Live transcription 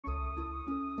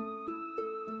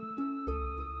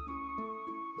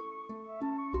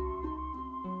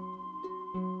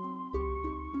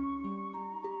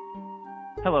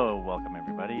Hello, welcome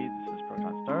everybody. This is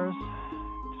Proton Stars.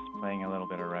 Just playing a little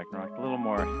bit of Ragnarok, a little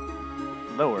more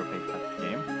lower paced type of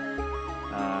game.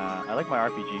 I like my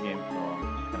RPG games, so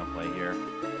I'm just gonna play here.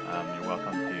 You're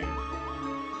welcome to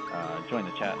join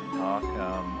the chat and talk.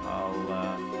 I'll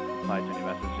reply to any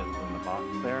messages in the box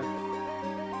there.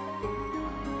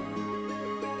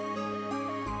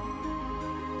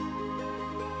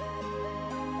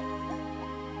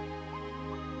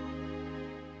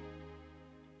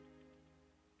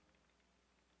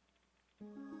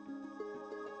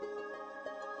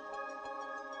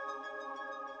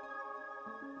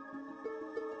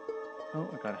 Oh,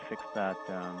 I gotta fix that.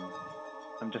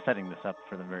 I'm just setting this up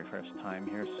for the very first time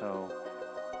here, so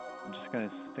I'm just gonna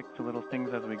fix the little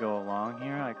things as we go along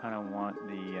here. I kind of want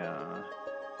the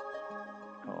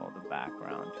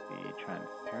background to be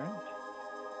transparent.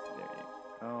 There you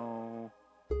go.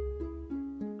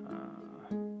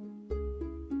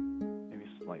 Maybe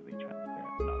slightly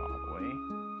transparent, not all the way.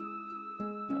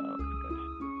 That looks good.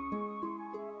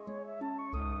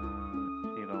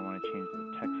 Let's see if I want to change the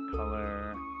text color.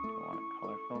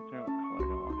 Color filter. What color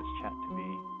do I want this chat to be?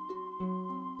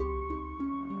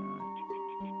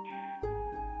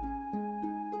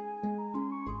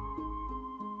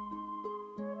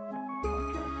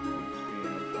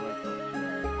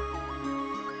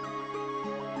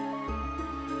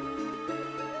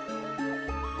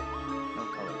 No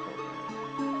color filter.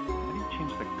 How do you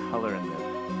change the color in this? I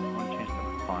want to change the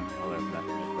font color of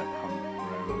messages that come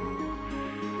through.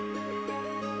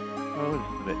 Oh, this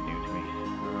is a bit new to me.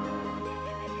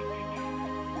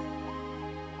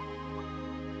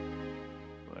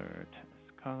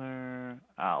 Color.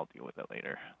 I'll deal with it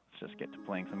later. Let's just get to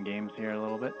playing some games here a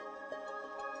little bit.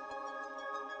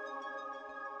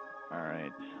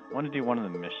 Alright. I want to do one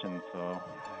of the missions, so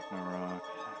Ragnarok.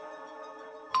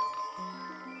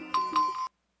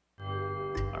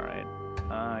 Alright.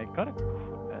 I got a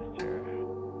quest here.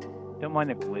 Don't mind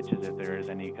the glitches if there is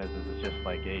any, because this is just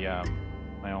like a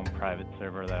my own private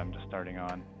server that I'm just starting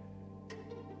on.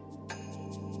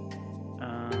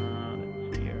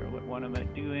 What am I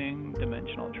doing?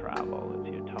 Dimensional travel. Let's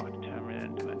see, talk to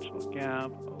Tamarin, dimensional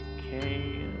gap.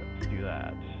 Okay, let's do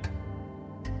that.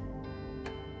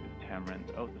 Who's Tamarin?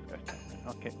 Oh, this guy's Tamarin.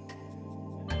 Okay.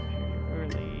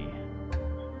 Early.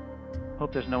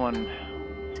 Hope there's no one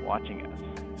watching us.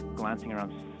 Glancing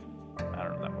around. I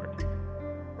don't know that word.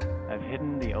 I've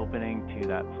hidden the opening to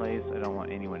that place. I don't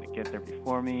want anyone to get there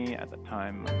before me. At the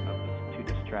time, I was too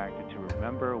distracted to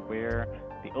remember where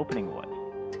the opening was.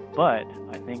 But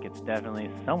I think it's definitely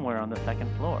somewhere on the second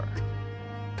floor.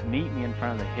 Meet me in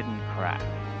front of the hidden crack.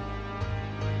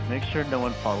 Make sure no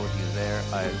one follows you there.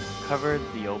 I've covered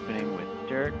the opening with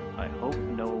dirt. I hope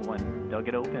no one dug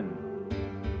it open.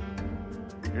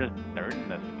 There's dirt in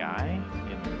the sky,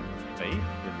 in space,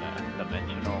 in the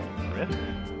dimensional rift.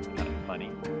 It's kind of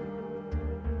funny.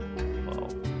 Well,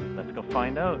 let's go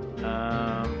find out.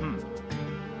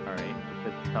 Alright, if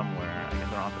it's somewhere, I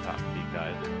guess around the top of these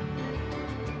guys.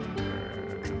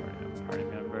 Party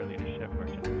member, leadership,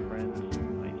 merchant, friends.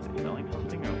 Are you selling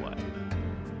something or what?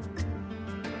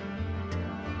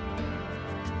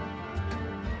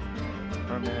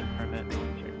 Permit,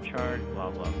 military charge, blah,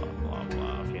 blah, blah, blah,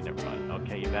 blah. Okay, never mind.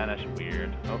 Okay, you vanished.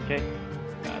 Weird. Okay,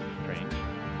 that's strange.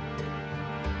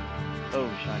 Oh,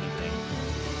 shiny thing.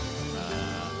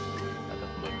 That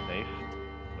doesn't look safe.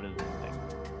 What is this thing?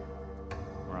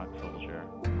 Morocc soldier.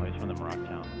 Oh, he's from the Morocc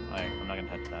town. Alright, I'm not gonna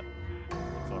touch that.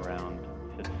 Let's go around.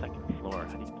 It's the second floor.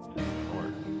 How do you put the second floor?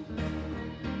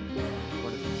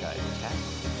 What is this guy? Cat?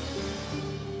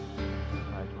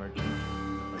 Prize merchant.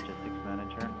 Logistics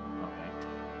manager. Okay.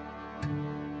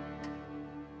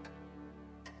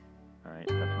 Alright,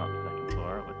 that's not the second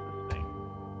floor. What's this thing?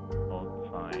 Old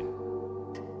sign.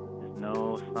 There's no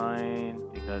sign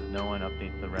because no one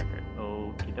updates the record.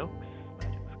 Okie dokes.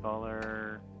 Magic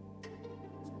scholar.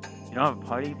 You don't have a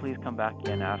party? Please come back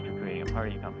again after creating a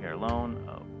party. You come here alone.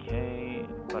 Okay,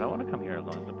 but I want to come here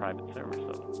alone. It's a private server,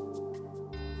 so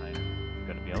I'm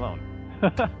going to be alone.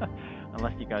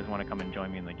 Unless you guys want to come and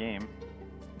join me in the game.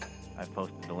 I've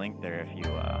posted the link there if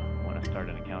you want to start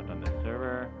an account on this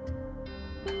server.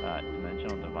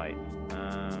 Dimensional device.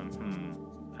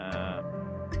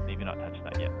 Maybe not touch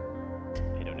that yet.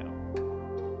 I don't know.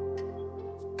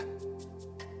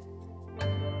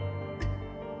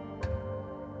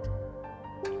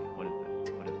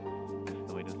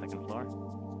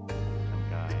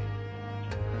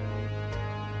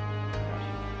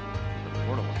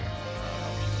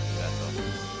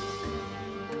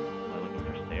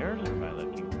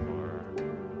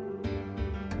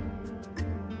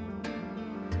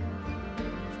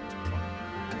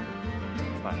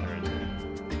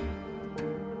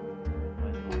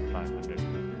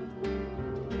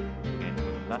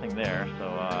 nothing there, so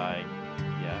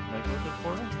yeah, can I go to the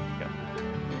portal? Go.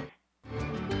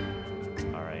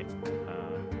 Alright,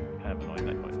 kind of annoying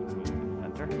that noise.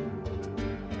 Enter.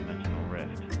 Dimensional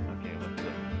rift. Okay, what's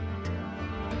this?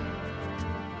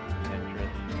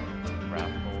 Interest,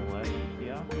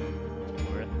 Rapolestia,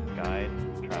 Tourist, Guide,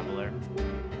 Traveler,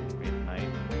 Great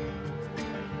Night.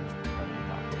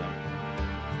 Talk to them.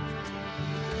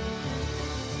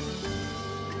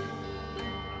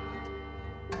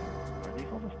 Are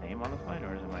these all the same on this line,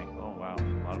 or is it like, oh wow,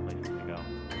 there's a lot of places to go?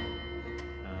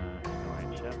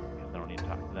 Historian ship, because I don't need to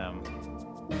talk to them.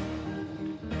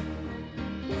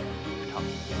 Talk to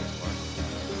them before.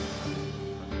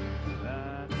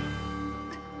 That.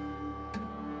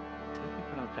 Let's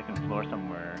put on the second floor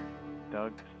somewhere.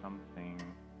 Dug something.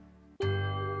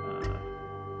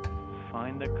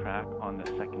 Find the crack on the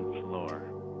second floor.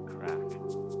 Crack. What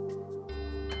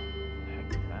the heck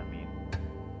does that mean?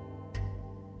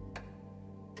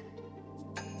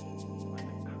 Find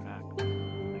the crack on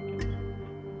the second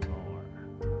floor.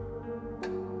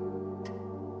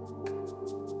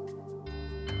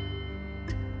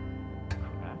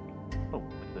 Crack? Oh,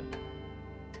 what's this?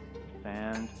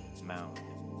 Sand mound.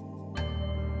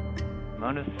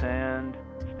 Mound of sand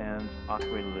stands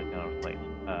awkwardly out of place.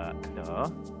 Duh.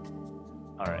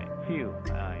 Alright, phew.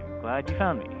 I'm glad you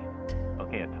found me.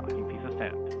 Okay, a talking piece of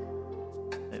sand.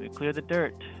 Let me clear the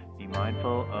dirt. Be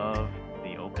mindful of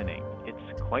the opening. It's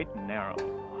quite narrow.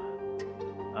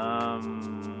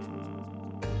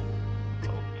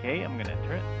 Okay, I'm gonna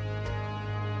enter it.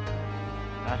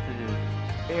 Passage is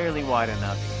barely wide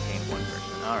enough to contain one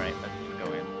person. Alright, let's just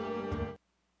go in.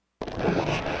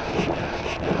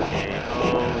 Okay,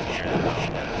 oh dear.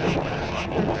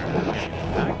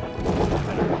 Back.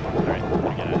 Alright,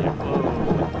 get out of here. Whoa.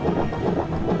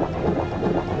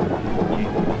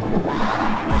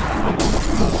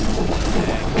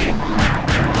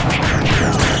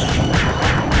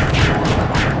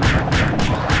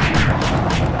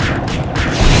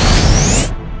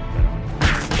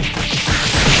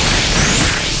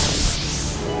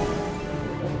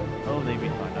 Oh, they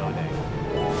respawned. Oh, dang.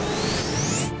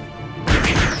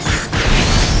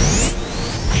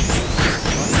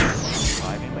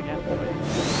 Revive him again?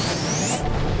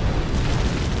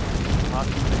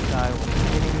 Talking to this guy was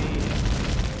kidding me.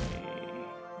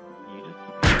 You just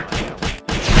keep flying out.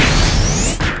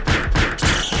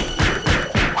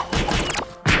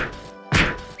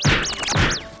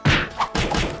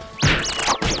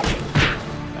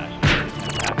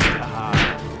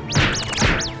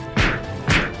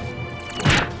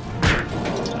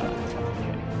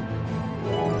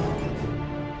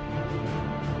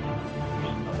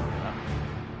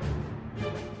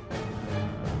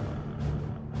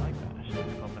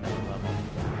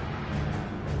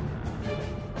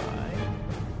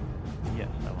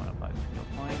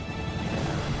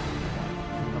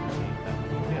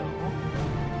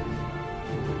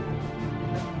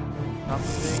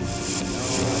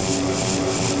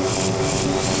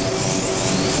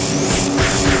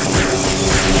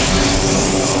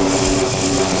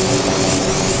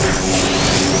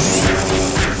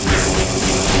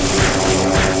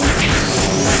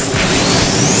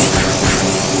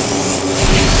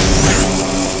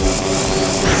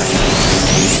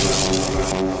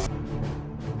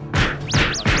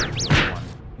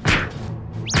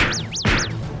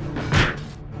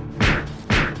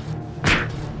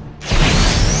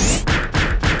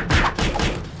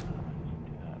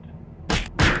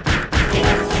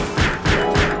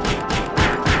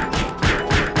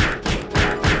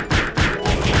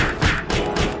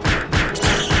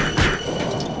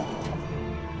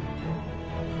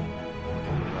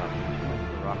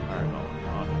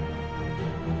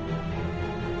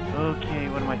 Okay,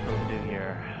 what am I supposed to do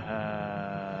here?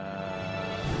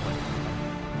 What?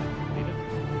 Leave it?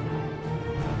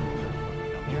 Down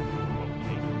here?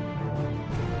 Okay.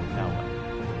 Now what?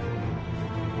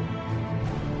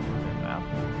 Map?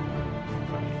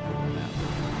 Right, map.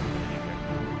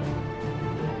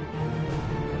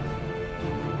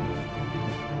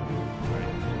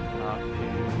 Alright, talk to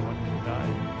what's this guy?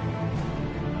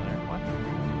 Another one?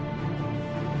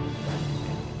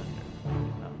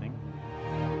 Nothing.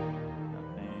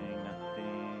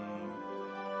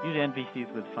 Use NPCs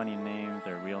with funny names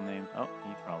or real names. Oh,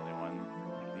 he's probably one.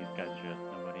 Like these guys are just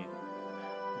nobody.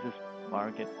 This is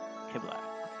Barget Tiblak.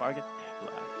 Barget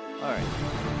Tiblak. Alright.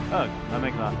 Oh, I'm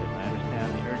exhausted. I understand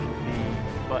the urgency,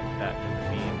 but that doesn't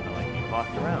mean I like being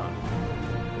bossed around.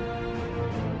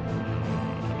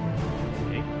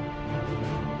 Okay.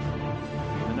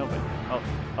 There's nobody.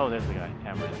 Oh, there's the guy,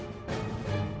 Tamarin.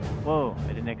 Whoa, I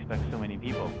didn't expect so many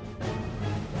people.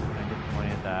 I'm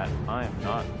disappointed that I am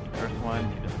not the first one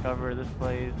to discover discover this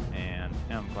place, and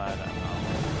I'm glad I'm not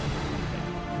alone.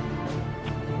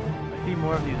 I see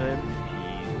more of these entities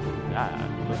that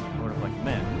look sort of like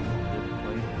men. This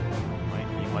place might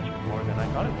be much more than I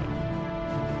thought it would.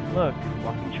 Look,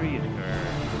 walking trees, grr.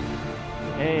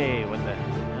 Hey, what the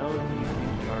hell do you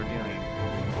think you are doing?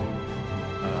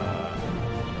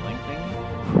 Killing things?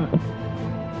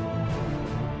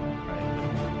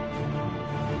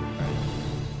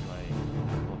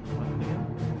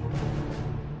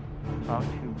 Talk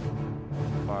too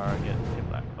far, get too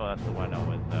black. Oh, that's the one I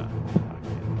was talking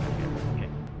about. Okay.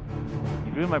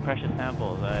 You've ruined my precious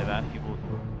samples. I've asked people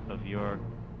of your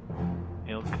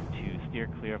ilk to steer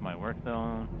clear of my work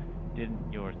zone.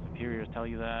 Didn't your superiors tell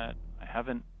you that? I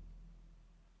haven't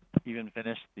even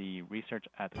finished the research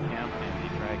at the camp, and they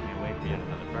dragged me away for yet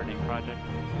another burning project.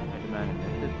 I demanded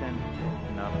assistance.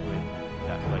 Enough with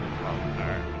that budget problem.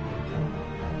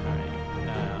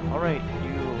 Alright,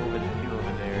 you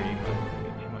over there, you must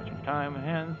get too much of your time and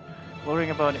hands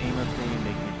worrying about aimlessly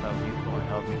making yourself useful and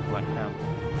help me collect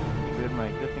samples. You ruined my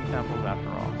existing samples after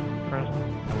all. First,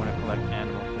 I want to collect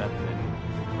animal specimens.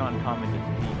 It's not uncommon to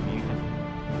see mutant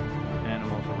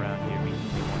animals around here.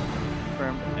 Recently, one of them was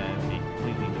confirmed as a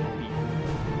completely new species.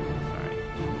 Alright.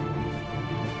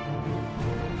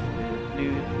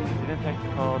 These insects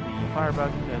are called the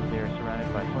firebugs because they're surrounded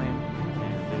by flames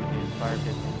and live in fire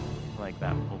pits like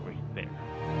that over there.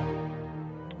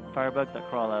 Firebugs that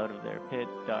crawl out of their pit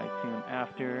die soon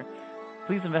after.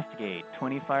 Please investigate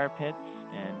 20 fire pits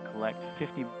and collect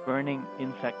 50 burning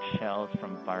insect shells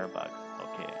from firebugs.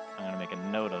 Okay, I'm going to make a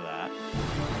note of that.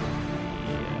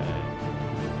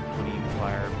 20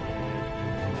 fire pits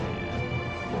and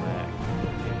collect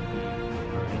 50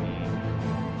 burning shells.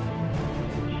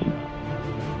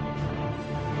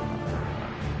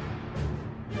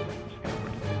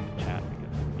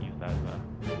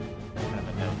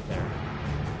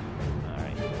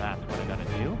 That's what I gotta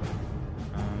do.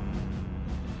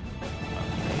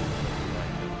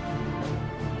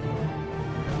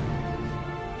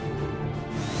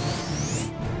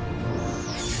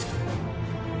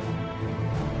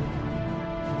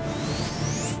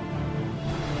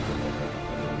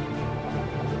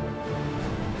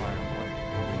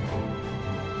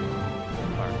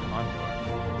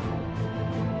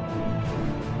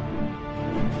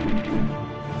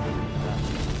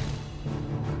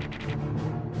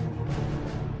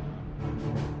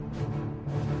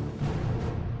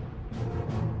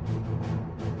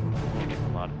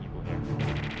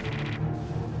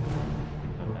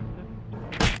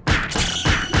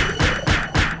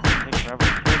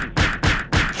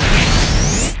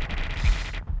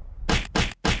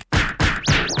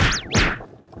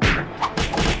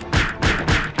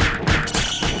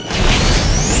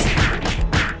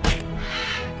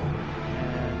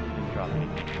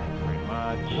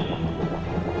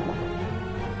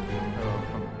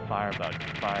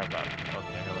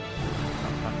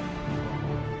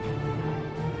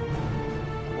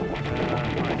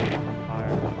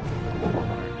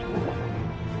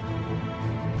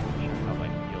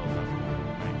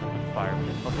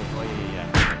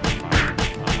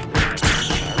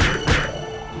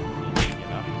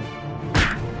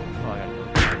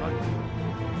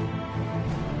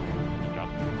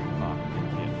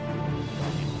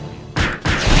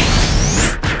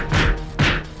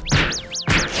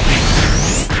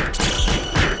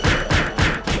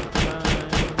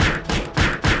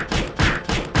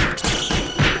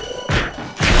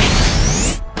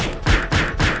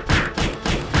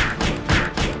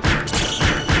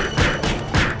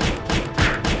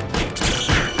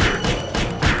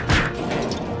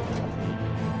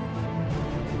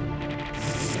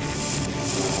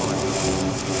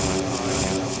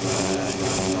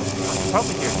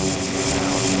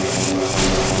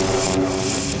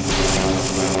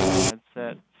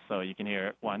 Headset, so you can hear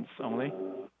it once only.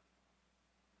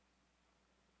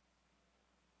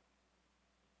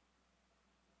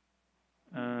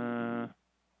 Alright,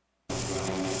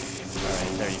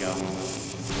 there you go.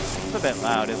 It's a bit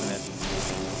loud, isn't it?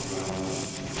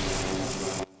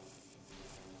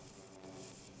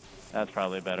 That's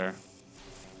probably better.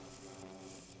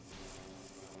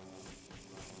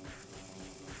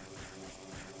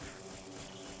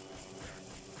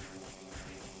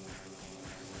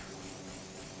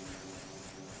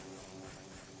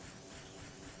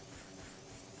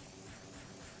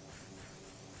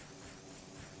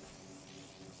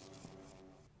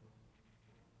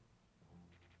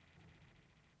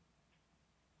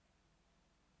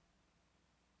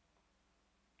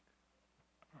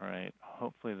 Alright,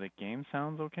 hopefully the game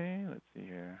sounds okay. Let's see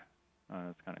here. Oh,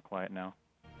 it's kind of quiet now.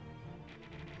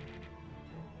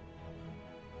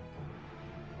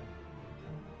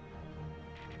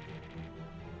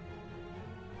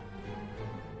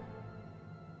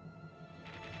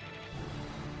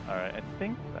 Alright, I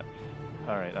think that's...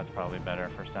 Alright, that's probably better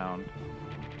for sound.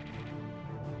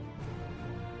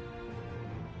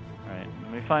 Alright,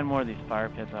 let me find more of these fire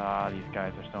pits. Ah, these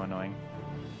guys are so annoying.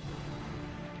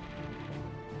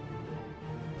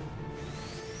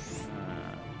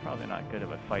 Probably not good if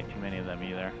I fight too many of them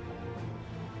either.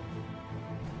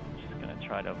 Just gonna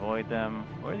try to avoid them.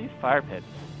 Where are these fire pits?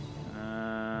 What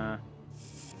are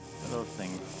those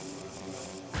things?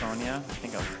 Sonia? I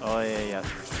think I'll... Oh, yeah. Are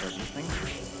these things?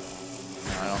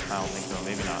 No, I don't think so.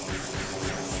 Maybe not.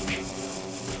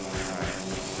 Alright.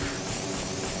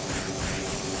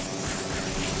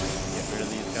 Get rid of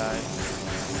these guys.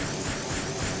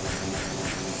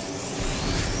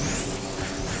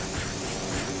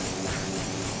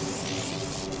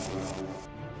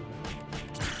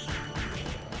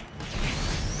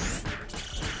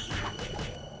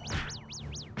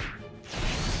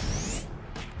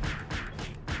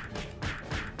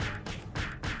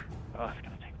 Oh, it's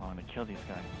gonna take long to kill these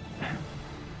guys.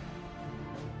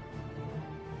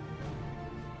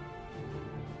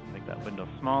 Make that window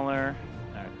smaller.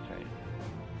 Alright, sorry.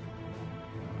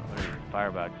 What are these?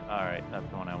 Firebugs. Alright, that's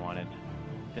the one I wanted.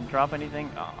 Didn't drop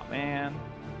anything? Aw, man.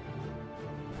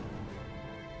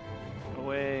 Go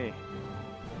away.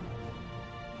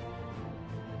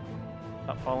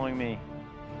 Stop following me.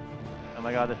 Oh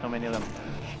my god, there's so many of them.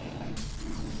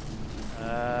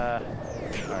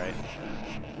 Alright.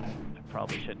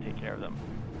 Probably should take care of them.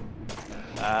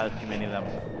 There's too many of them.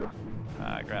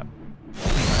 Crap.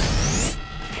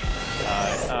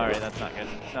 Alright, that's not good.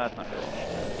 No, that's not good.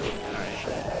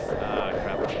 Alright.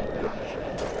 Crap.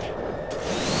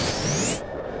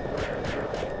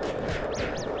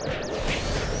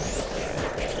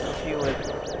 Let's deal with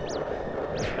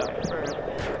this guy first.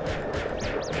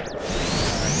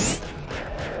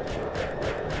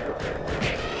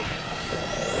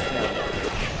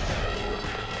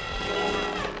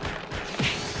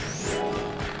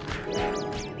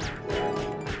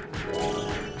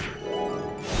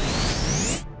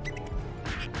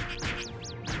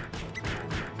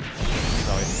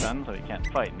 So he can't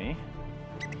fight me.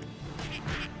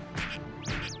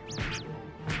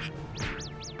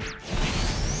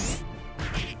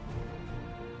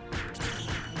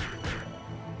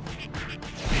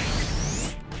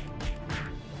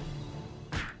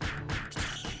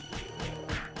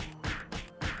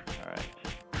 Alright.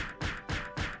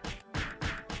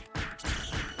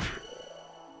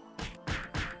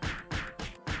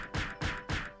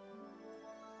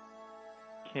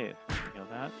 Okay, so kill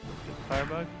that. Get the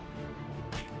firebug.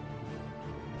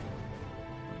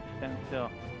 Stand still.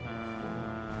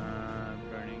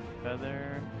 Burning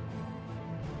feather.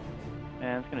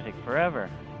 Man, it's gonna take forever.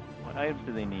 What items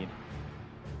do they need?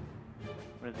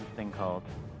 What is this thing called?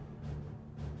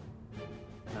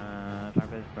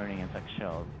 Firebug burning insect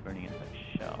shells. Burning insect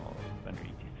shells. Under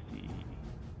ETC.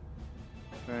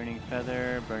 Burning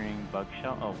feather. Burning bug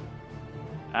shell. Oh.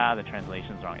 The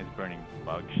translation's wrong. It's burning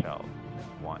bug shells.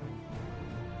 1.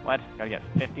 What? Gotta get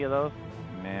 50 of those?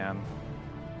 Man.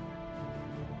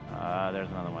 There's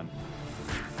another one.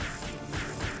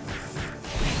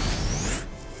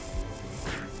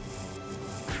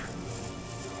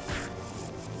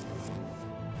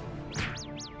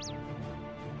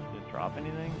 Did it drop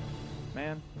anything?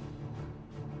 Man.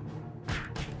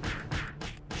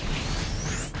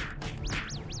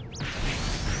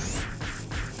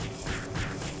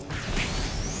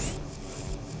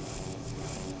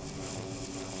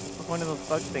 What's one of those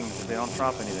bug things if they don't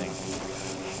drop anything?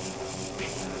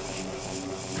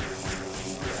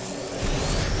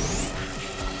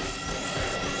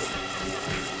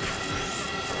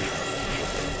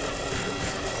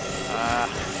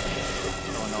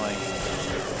 So annoying.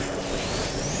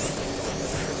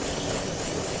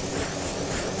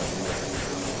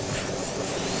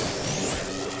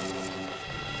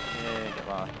 Yeah, get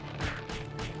lost.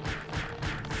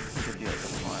 Good deal with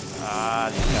this one.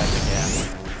 These guys again.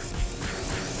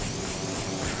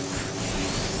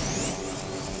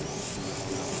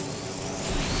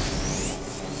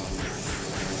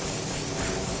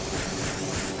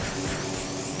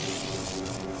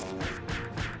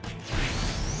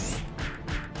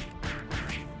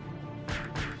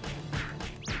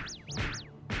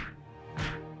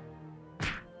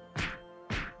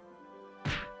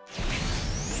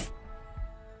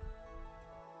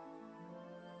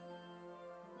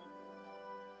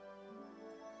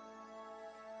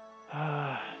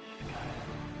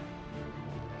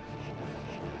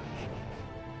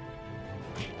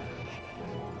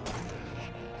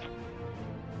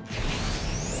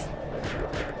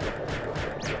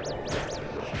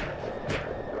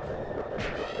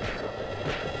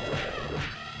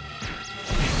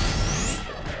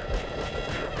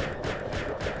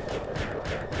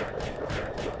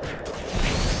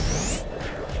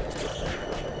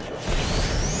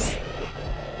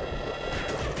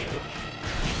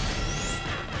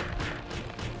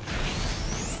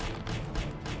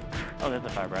 there's a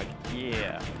firebug.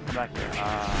 Yeah. Come back here.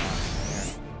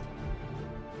 Here.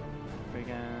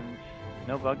 Brigand.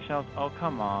 No bug shells? Oh,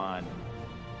 come on.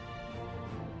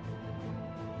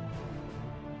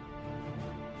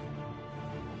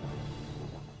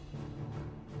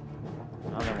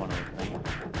 Another one of those things.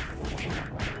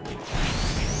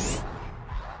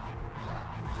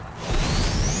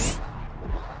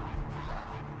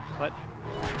 What?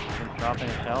 Didn't drop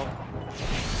any shells?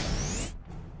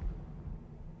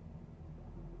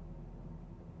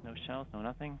 No shells? No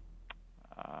nothing?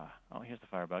 Oh, here's the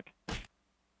firebug.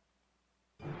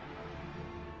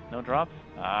 No drops?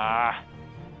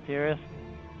 Serious?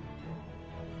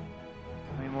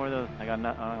 How many more of those? I got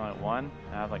one.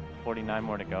 I have like 49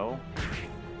 more to go.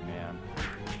 Man.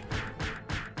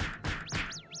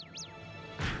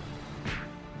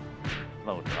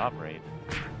 Low drop rate.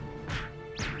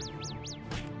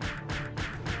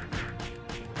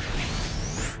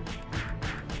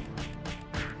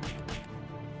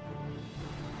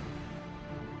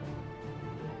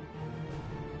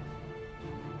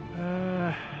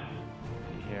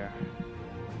 See here.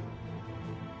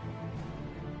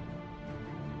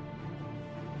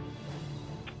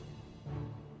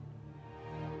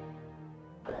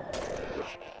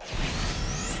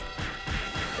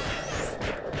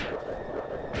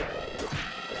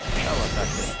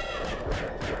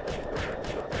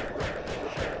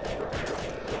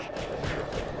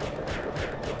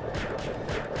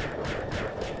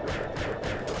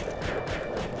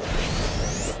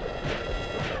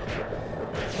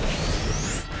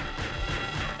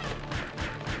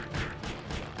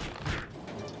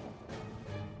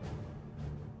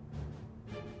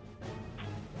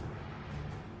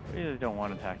 I really don't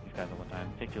want to attack these guys all the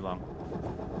time. Take too long.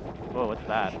 Whoa, what's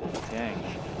that? Dang.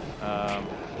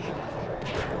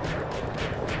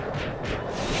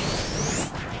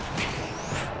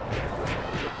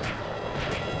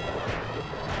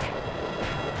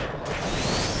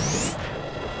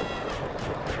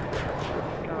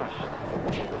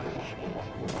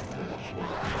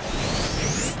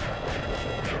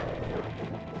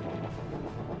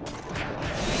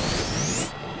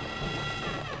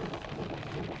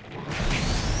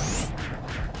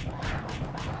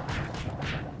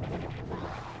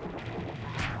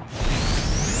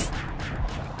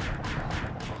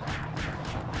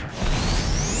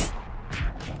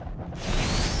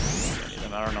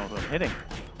 I don't know who I'm hitting.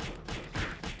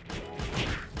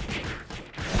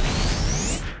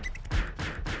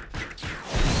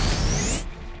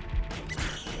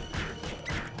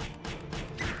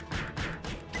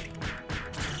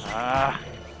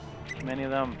 Too many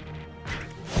of them.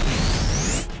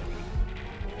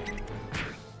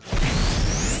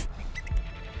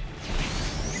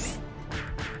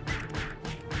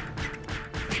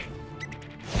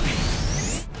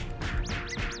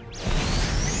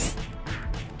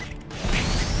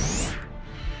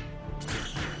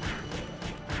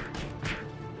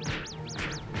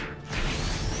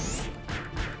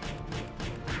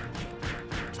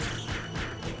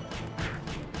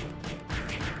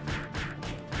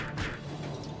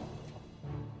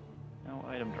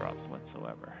 Item drops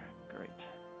whatsoever. Great.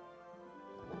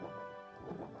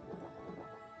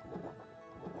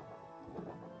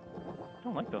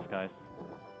 Don't like those guys.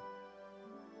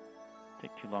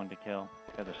 Take too long to kill.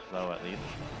 These guys are slow at least.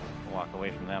 I'll walk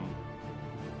away from them.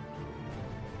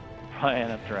 Probably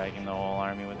end up dragging the whole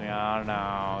army with me. Oh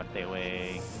no, stay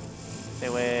away. Stay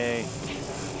away.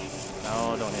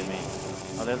 No, don't hit me.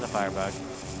 Oh, there's a firebug.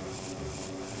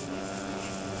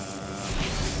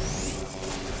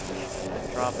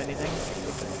 Drop anything?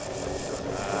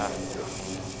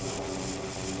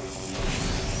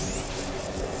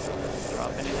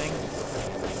 Drop anything?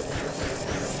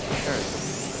 Sure.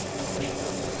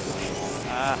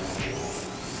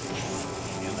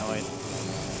 Getting annoyed.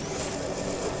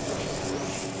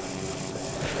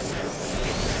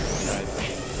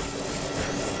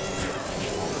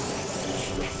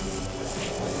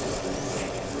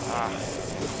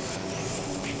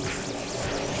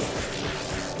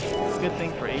 Good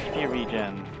thing for HP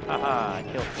regen. Haha,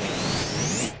 kill steal.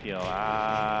 HP steal.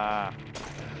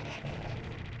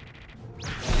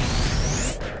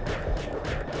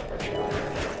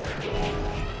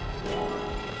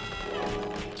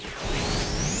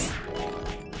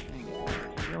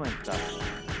 Stealing stuff.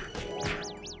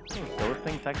 Ooh, those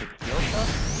things I could steal stuff?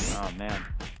 Oh man.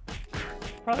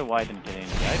 Probably why I didn't get any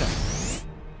items.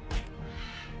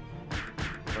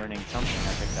 Burning something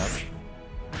I picked up.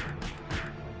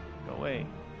 Away.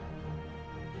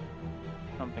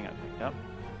 Something I picked up.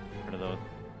 Get rid of those.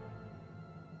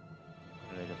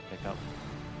 What did I just pick up?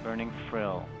 Burning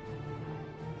frill.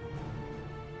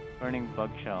 Burning bug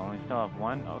shell. Only still have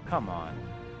one? Oh, come on.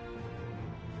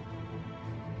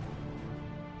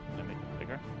 Can I make this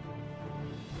bigger?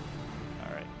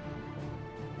 Alright.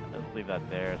 Let's leave that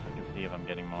there so we can see if I'm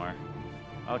getting more.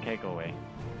 Okay, go away.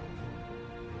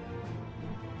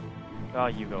 Oh,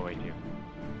 you go away too.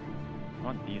 I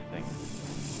want these things.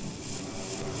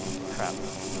 Crap.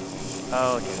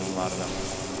 Oh, okay, there's a lot of them.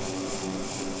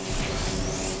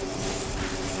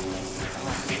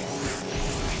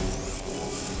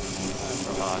 That's a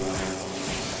lot.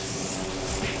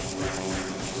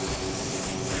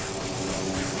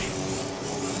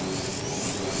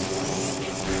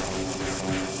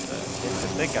 Hit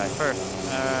the big guy first.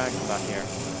 Come back here.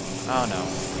 Oh no.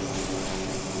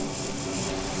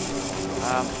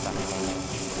 I'm stuck.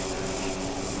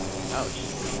 Ouch.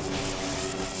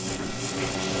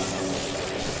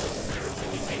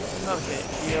 Okay,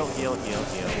 heal, heal, heal,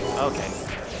 heal. Okay,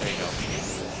 there you go.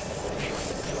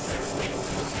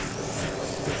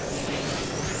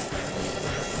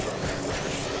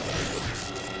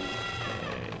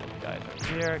 Okay, these guys are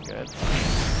here, good.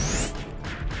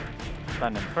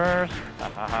 Stun him first. Ha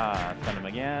ha ha. Stun him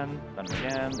again. Stun him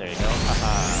again. There you go. Ha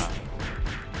ha.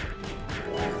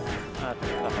 That's some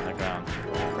stuff on the ground.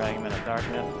 Fragment of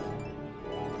darkness.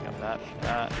 Got that.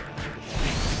 That.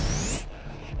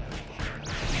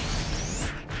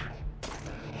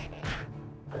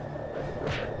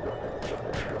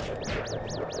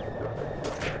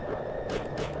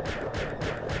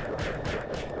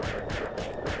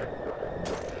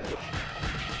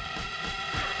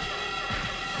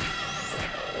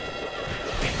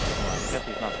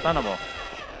 Stunnable.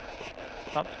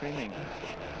 Stop screaming.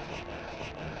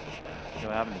 See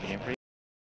what happened to the game for you?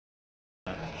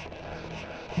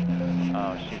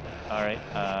 Oh shoot. Alright,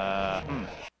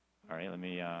 Alright, let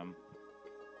me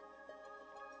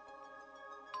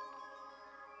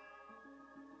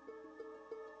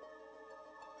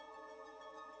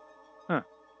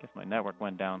guess my network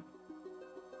went down.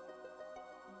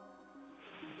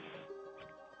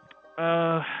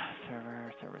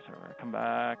 Server, come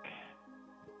back.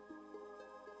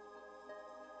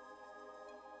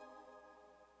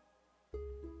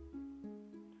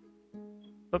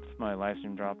 Oops, my live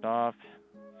stream dropped off.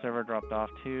 Server dropped off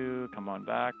too. Come on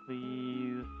back,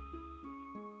 please.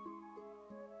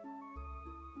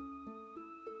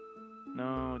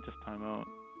 No, just time out.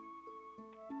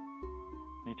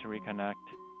 Need to reconnect.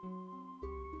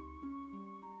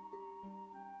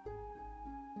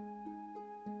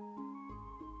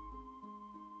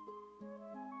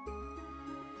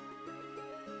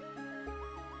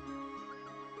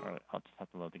 Alright, I'll just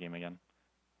have to load the game again.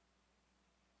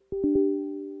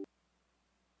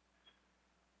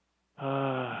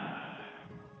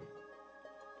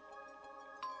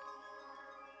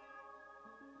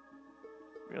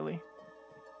 Really?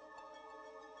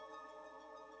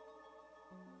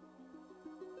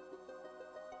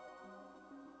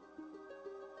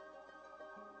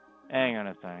 Hang on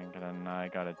a second, and I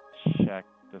gotta check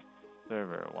the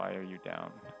server. Why are you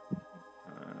down?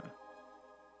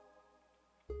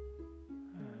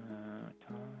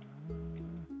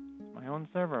 My own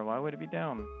server. Why would it be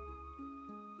down?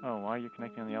 Oh, why are you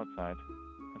connecting on the outside?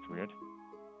 That's weird.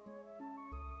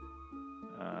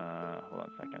 Hold on a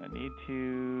second. I need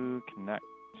to connect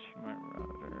to my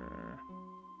router.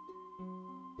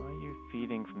 Why are you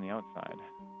feeding from the outside?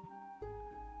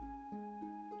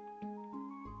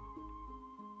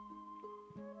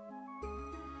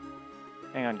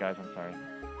 Hang on, guys. I'm sorry.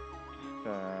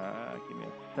 Just give me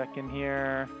a second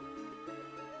here.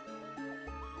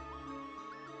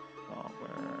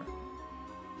 Solver.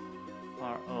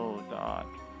 RO dot.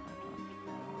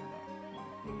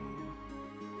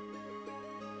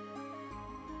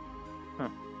 Huh.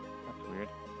 That's weird.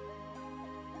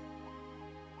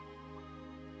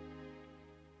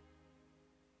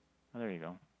 Oh, there you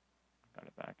go. Got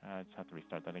it back. I just have to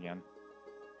restart that again.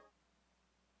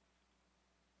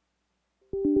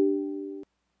 For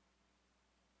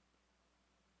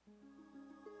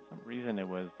some reason it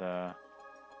was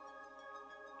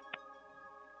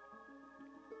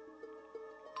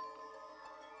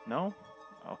no?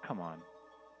 Oh, come on.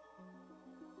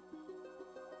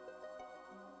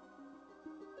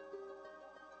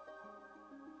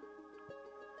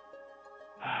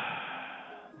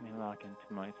 Let me log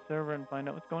into my server and find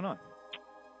out what's going on.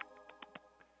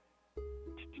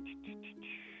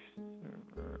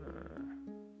 Server.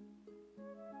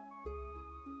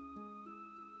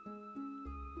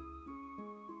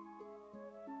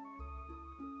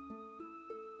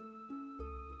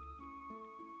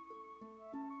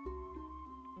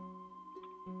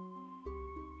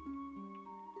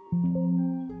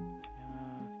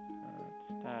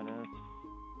 Status.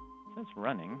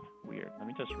 running. Weird. Let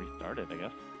me just restart it, I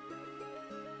guess.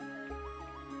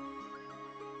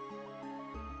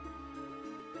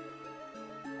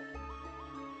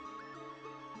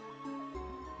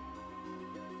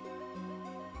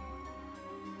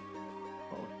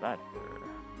 What was that for?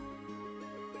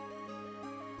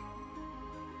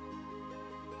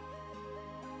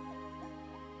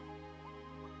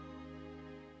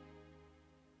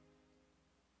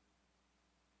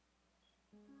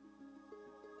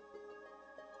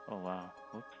 Oh wow,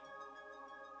 whoops.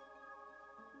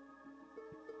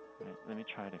 Alright, let me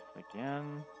try this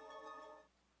again.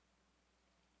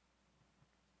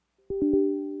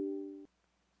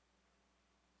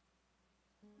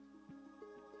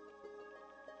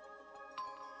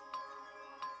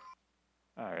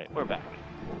 Alright, we're back.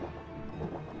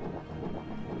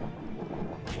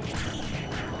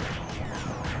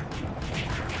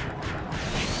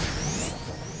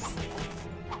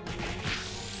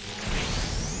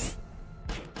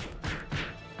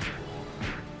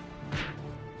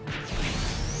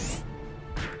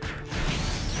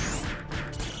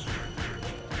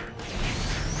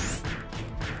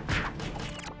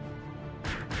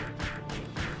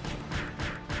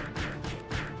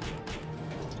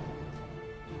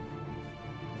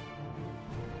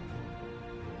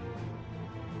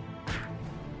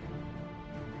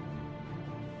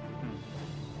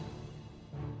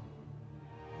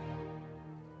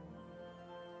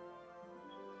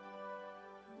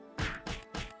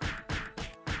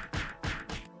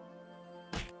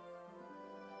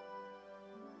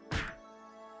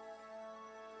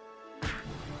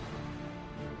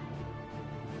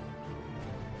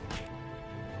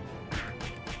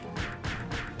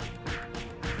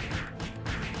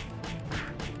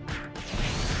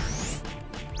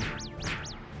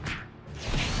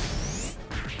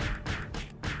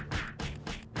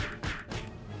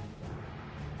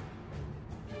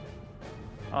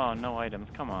 Oh, no items,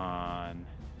 come on.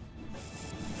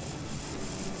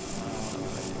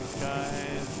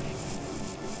 Guys.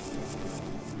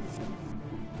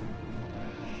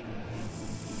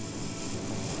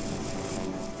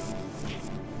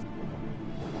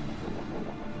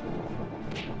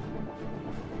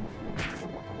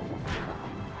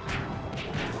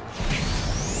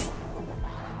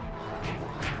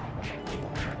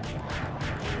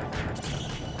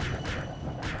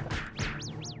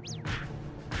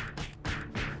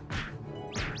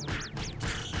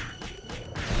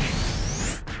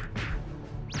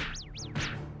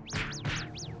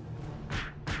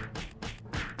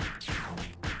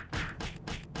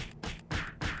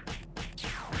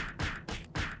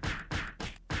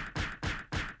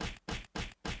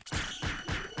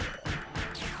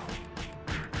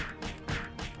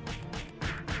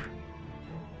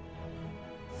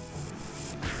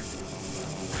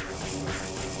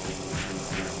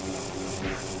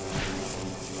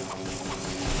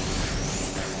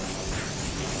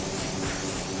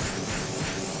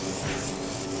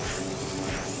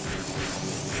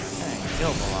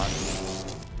 Killed a lot.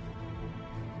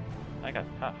 That guy's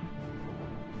tough.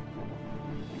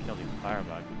 Kill these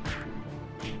firebugs.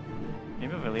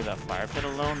 Maybe if I leave that fire pit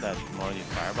alone, that more of these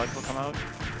firebugs will come out.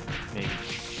 Maybe.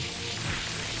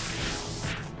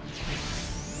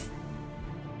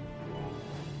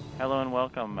 Hello and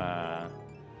welcome.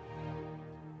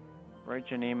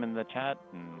 Write your name in the chat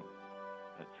and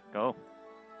let's go.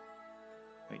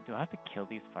 Wait, do I have to kill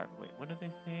these fire? Wait, what did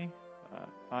they say?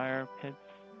 Fire pits.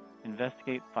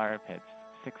 Investigate fire pits.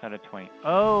 6 out of 20.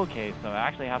 Okay, so I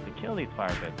actually have to kill these fire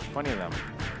pits. 20 of them.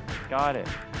 Got it.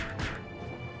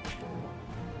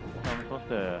 So I'm supposed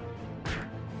to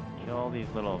kill all these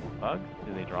little bugs?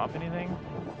 Do they drop anything?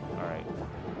 Alright.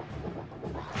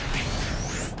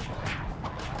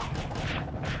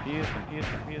 Confused.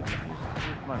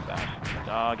 Come on, Bash.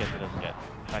 Oh, I guess it doesn't get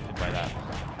affected by that.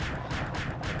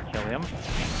 Let's kill him.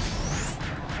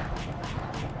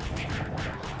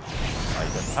 Oh,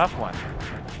 he's a tough one.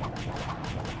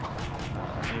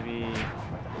 Maybe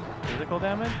physical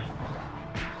damage?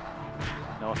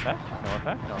 No effect? No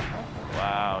effect? No effect?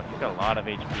 Wow, he's got a lot of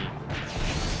HP.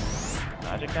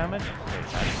 Magic damage?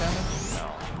 Wait, magic damage? No.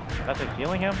 That's just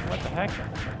healing him? What the heck?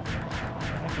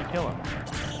 How can you kill him?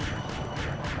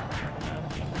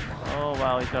 Oh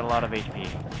wow, he's got a lot of HP.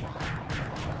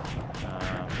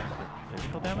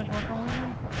 Physical damage more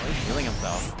common? Oh, he's healing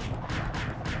himself.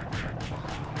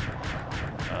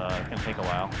 It's gonna take a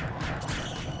while.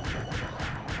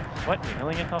 What? You're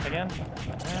healing yourself again?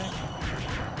 What the heck?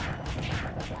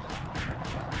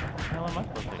 What the hell am I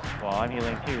supposed to do? Well, I'm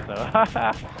healing too, so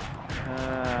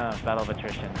battle of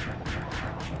attrition.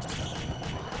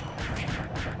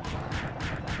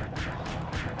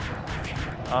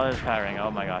 Oh, there's Tamarin.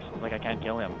 Oh my gosh. It's like I can't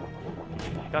kill him.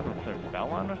 He's got some sort of spell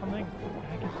on or something? What the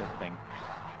heck is this thing?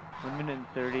 1 minute and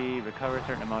 30, recover a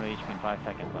certain amount of HP in 5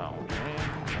 seconds. Oh, okay.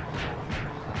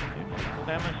 Dude, physical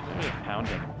damage? Maybe just pound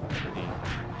him. See.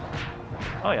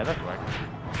 Oh yeah, that's worked.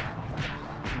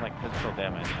 Some, like, physical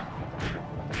damage.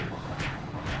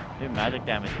 Maybe magic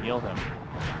damage healed him.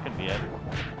 Could be it.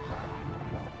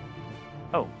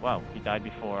 Oh, wow. He died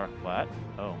before. What?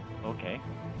 Oh, okay.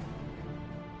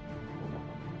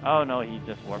 Oh no, he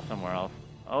just warped somewhere else.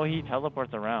 Oh, he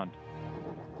teleports around.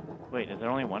 Wait, is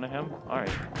there only one of him? Alright,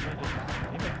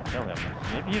 maybe I'll kill him.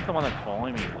 Maybe he's the one that's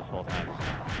following me this whole time.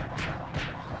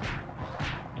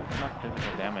 If enough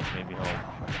physical damage, maybe he'll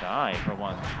die for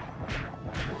once.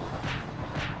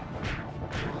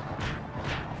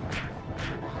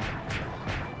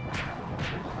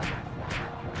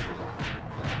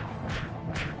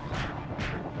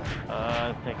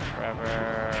 It's taking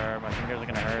forever. My fingers are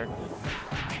gonna hurt.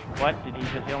 What? Did he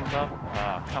just heal himself?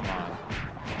 Oh, come on.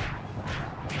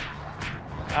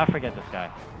 Ah, forget this guy.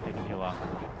 It's taking too long.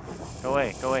 Go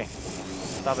away, go away.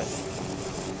 Stop it.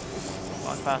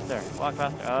 Walk faster, walk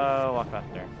faster. Oh, walk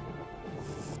faster.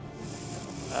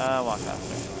 Walk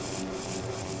faster.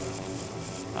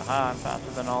 Aha, I'm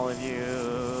faster than all of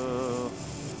you.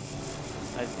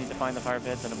 I just need to find the fire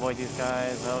pits and avoid these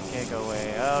guys. Okay, go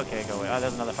away. Okay, go away. Oh,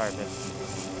 there's another fire pit.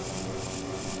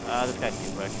 This guy's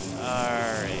too quick.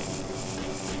 Alright.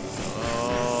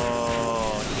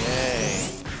 Okay.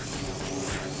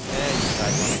 Okay, you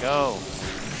guys wanna go.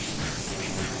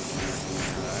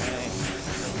 Alright.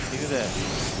 Let's do this.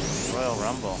 Royal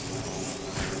Rumble.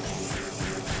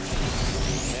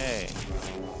 Okay.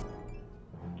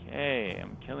 Okay,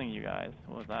 I'm killing you guys.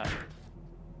 What was that?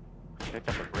 Picked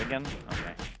up a brigand?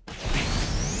 Okay.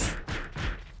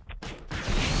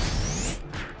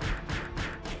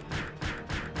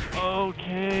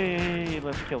 Okay,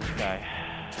 let's kill this guy.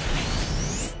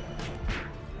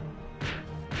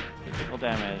 Physical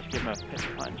damage. Give him a pitch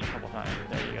punch a couple times.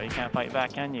 There you go. You can't fight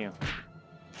back, can you?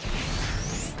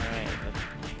 Alright, let's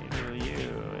do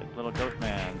you. It's little ghost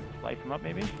man. Slice him up,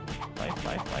 maybe? Slice,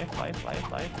 slice, slice, slice, slice,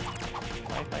 slice.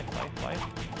 Slice, slice, slice, slice.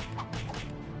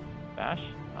 Bash?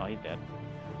 Oh, he's dead.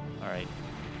 Alright.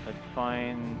 Let's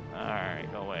find...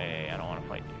 Alright, go away. I don't want to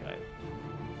fight you guys.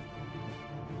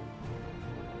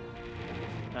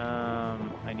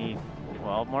 I need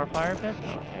 12 more fire pits?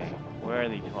 Okay. Where are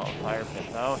the 12 fire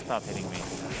pits? Oh, stop hitting me.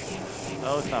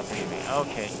 Oh, stop hitting me.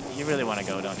 Okay. You really want to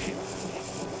go, don't you?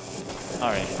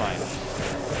 Alright, fine.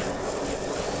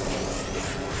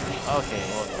 Okay,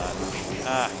 what was that?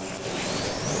 Ah.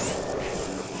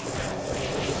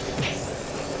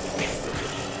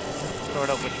 Sort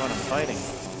out which one I'm fighting.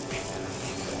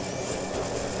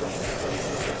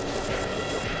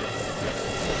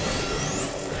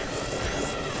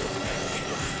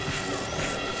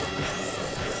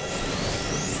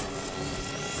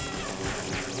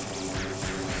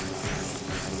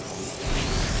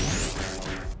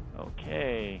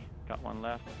 Okay, got one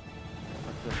left.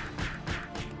 What's this?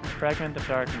 Fragment of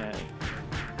Darkness.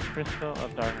 Crystal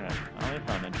of Darkness. Oh, they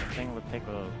sound interesting. Let's take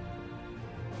those.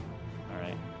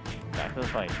 Alright. Back to the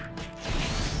fight.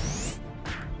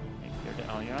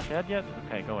 Oh, you're not dead yet?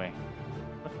 Okay, go away.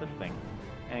 What's this thing?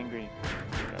 Angry.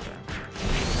 Whatever.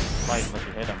 Fight unless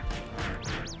you hit him.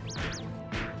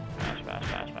 Bash, bash,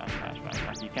 bash, bash, bash, bash,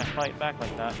 bash. You can't fight back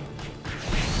like that.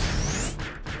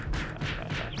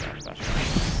 Bash, bash, bash, bash, bash,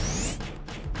 bash.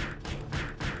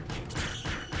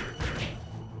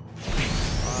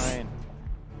 Fine.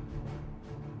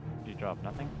 You drop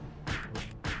nothing?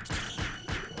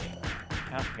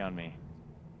 Casting on me.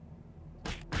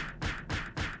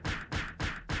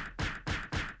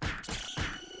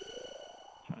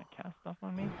 Trying to cast stuff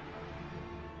on me?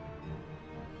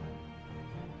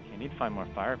 Okay, I need to find more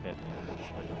fire pits.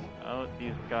 Oh,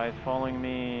 these guys following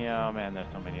me. Oh man,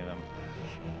 there's so many of them.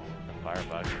 The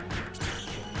firebug.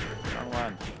 Wrong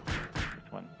one. This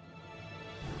one.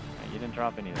 Okay, you didn't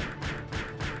drop anything.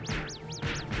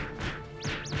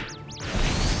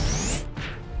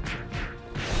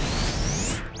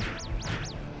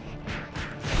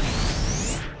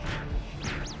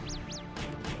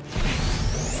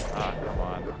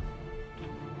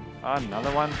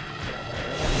 Another one.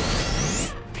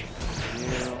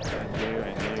 You and you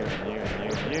and you and you and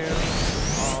you and you.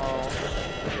 All.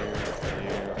 You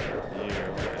and all.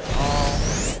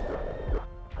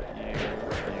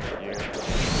 You and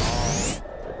all.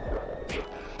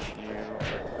 You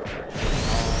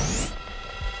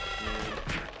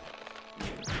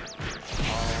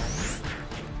all.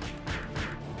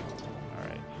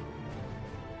 Alright.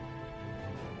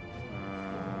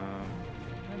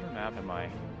 What kind of map am I?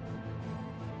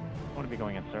 want to be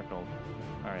going in circles.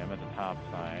 Alright, I'm at the top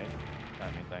side.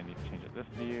 That means I need to change it this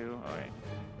view. Alright.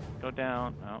 Go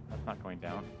down. Oh, that's not going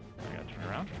down. I gotta turn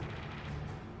around.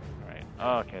 Alright.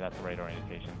 Oh, okay, that's the right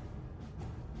orientation.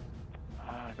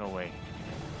 Go away.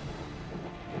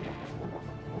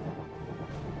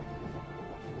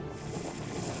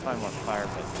 Find more fire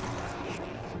pits.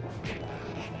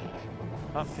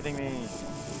 Stop hitting me.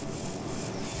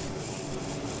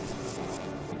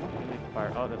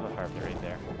 Fire. Oh, there's a fire pit right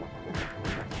there.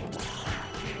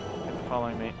 It's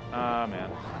following me. Ah, man.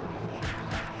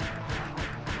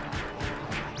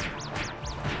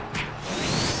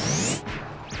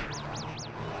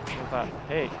 What's that?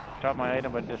 Hey, dropped my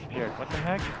item but disappeared. What the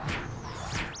heck?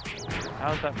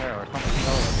 How's that fair? Or something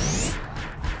stole it?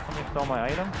 Somebody stole my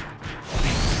item?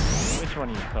 Which one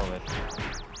of you stole it?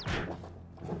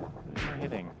 Who's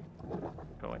hitting?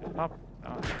 Go away. Stop.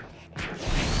 Oh.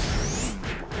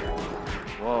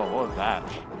 Whoa, what was that?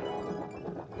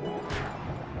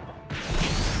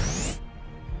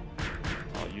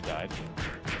 Oh, you died.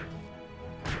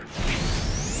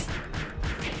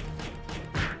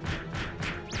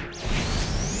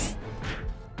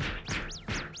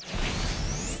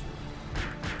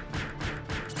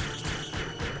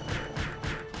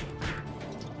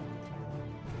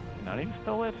 Not even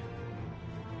stole it?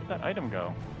 Where'd that item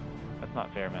go? That's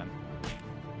not fair, man.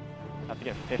 I have to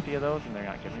get 50 of those and they're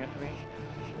not giving it to me?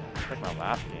 It's like my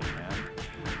last game,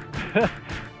 man.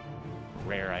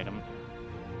 Rare items.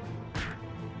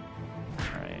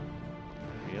 Alright.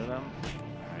 3 of them.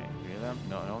 Alright, 3 of them.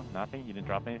 No, nothing? You didn't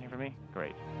drop anything for me?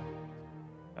 Great.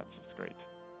 That's just great.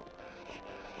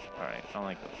 Alright, I don't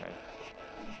like those guys.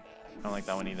 I don't like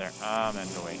that one either. Ah, man,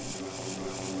 go away.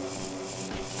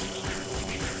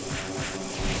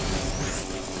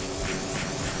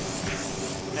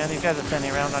 Man, these guys are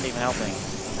standing around not even helping.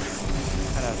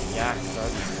 Kind of yak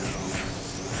bugs.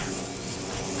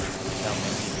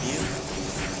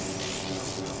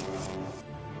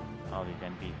 All these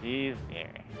NPCs.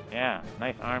 Yeah,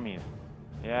 nice armies.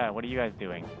 Yeah, what are you guys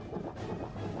doing?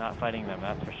 Not fighting them,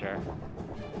 that's for sure.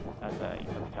 That's a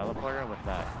teleporter? What's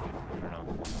that? I don't know.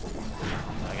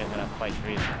 I guess I'm gonna fight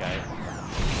 3 of these guys.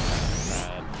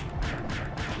 Bad.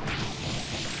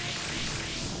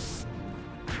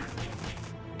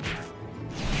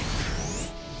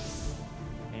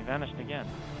 He vanished again.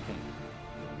 Okay.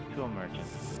 2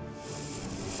 merchants.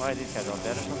 Why are these guys all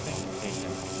dead or something?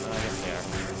 Patience. I guess they are.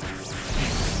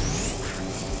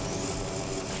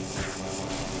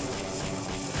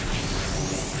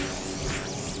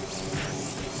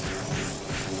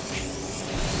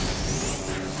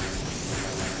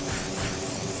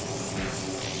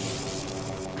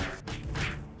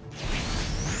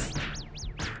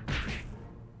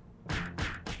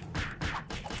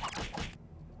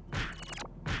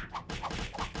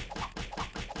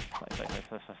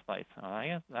 Slice. Oh, I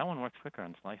guess that one works quicker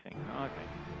on slicing. Oh, okay.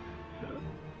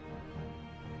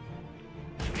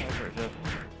 Just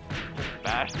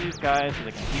bash these guys so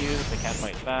they're confused, they can't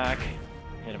fight back.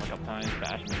 Hit them a couple times,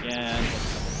 bash them again, hit them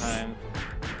a couple times,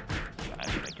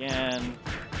 bash them again.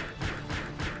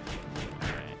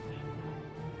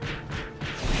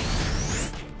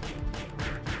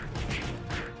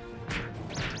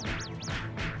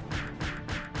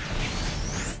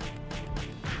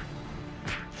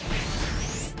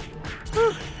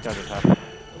 These guys are tough.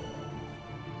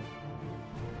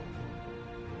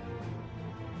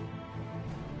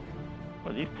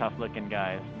 Well, these tough-looking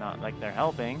guys, not like they're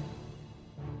helping.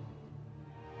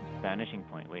 Vanishing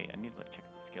point. Wait, I need to check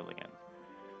the skill again.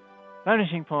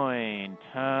 Vanishing point.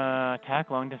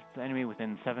 Attack long distance enemy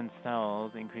within 7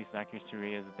 cells. Increase accuracy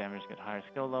rate as the damage gets higher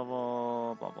skill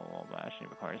level. Blah blah blah blah. Actually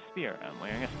requires a spear. I'm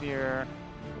wearing a spear.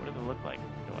 What does it look like?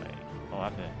 Oh, I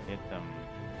have to hit them.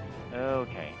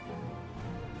 Okay.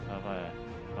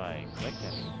 If I click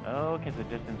it. Okay, it's a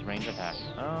distance range attack.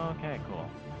 Okay, cool.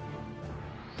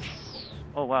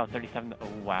 Oh wow, 37. Oh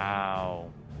wow.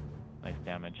 Nice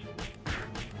damage. I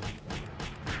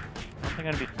don't think I'm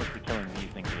gonna be supposed to be killing these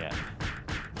things yet.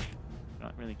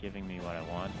 Not really giving me what I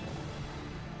want.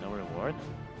 No rewards?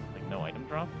 Like no item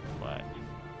drop? What?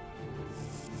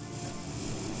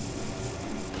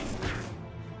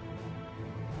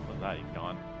 What's that? He's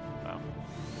gone. Wow.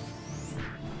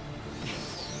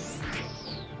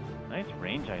 Nice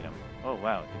range item. Oh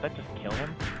wow, did that just kill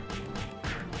him?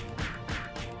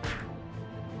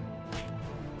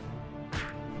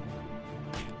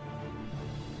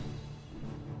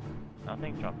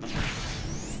 Nothing, drop nothing.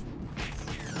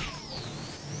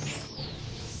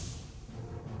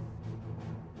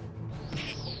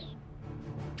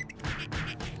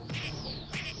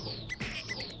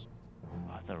 Oh,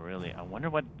 that's a really Wait, I wonder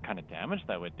what kind of damage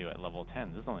that would do at level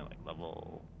 10. This is only like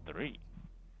level 3.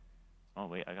 Oh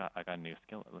wait, I got a new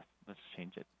skill. Let's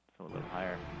change it so a little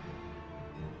higher.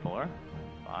 4?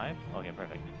 5? Okay,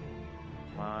 perfect.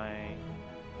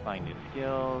 Find new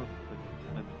skills.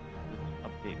 Let's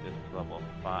update this to level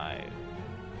 5.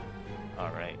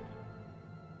 Alright.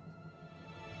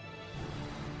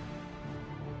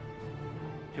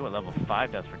 See what level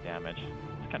 5 does for damage.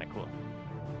 It's kind of cool.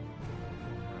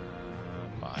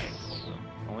 5. So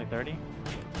only 30?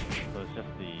 So it's just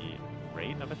the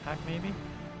rate of attack, maybe?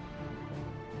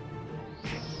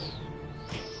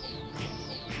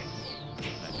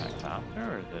 Can I attack faster,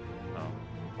 or is it... Oh.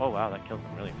 Oh wow, that kills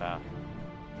them really fast.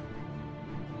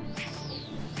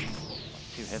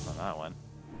 2 hits on that one.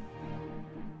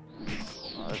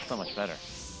 Oh, that's so much better.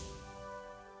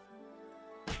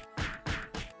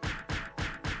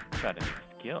 Got a new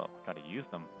skill. Gotta use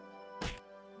them.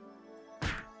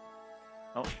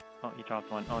 Oh, he dropped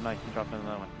one. Oh, nice, he dropped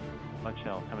another one. Oh,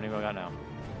 chill. How many do I got now?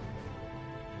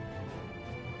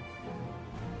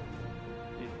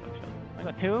 Jeez, oh, chill. I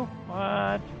got 2? What?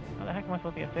 How the heck am I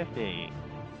supposed to get 50?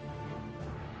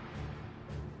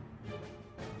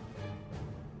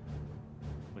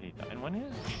 Would he die in one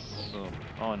hit? Boom.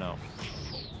 Oh, no.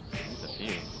 He's a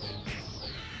few.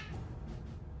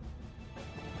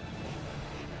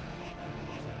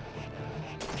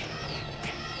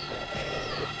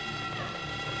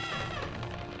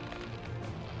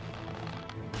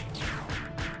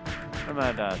 I'm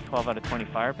at 12 out of 20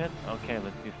 fire pits. Okay,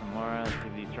 let's do some more. Let's see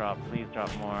if these drop. Please drop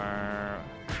more.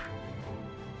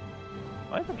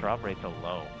 Why is the drop rate so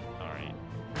low? Alright.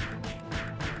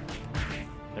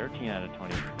 13 out of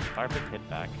 20. Fire pits hit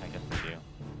back. I guess they do.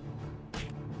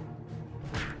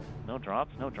 No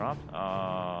drops? No drops?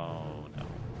 Oh, no.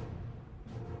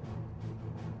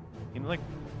 Seems like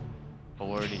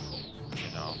 40, you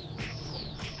know.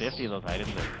 50 of those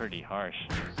items are pretty harsh.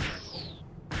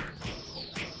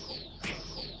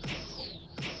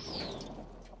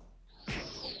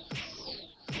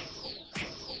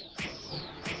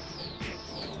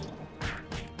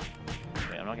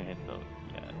 I'm not gonna hit those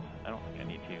yet. I don't think I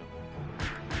need to.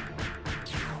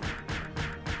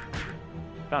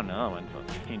 Found another one, so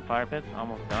 15 fire pits,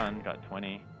 almost done. Got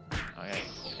 20. Okay,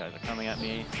 these guys are coming at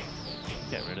me.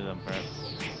 Get rid of them first.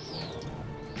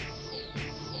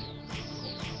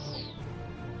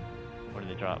 What did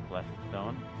they drop? Blessed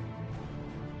stone?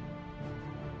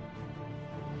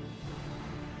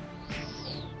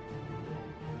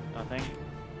 Nothing?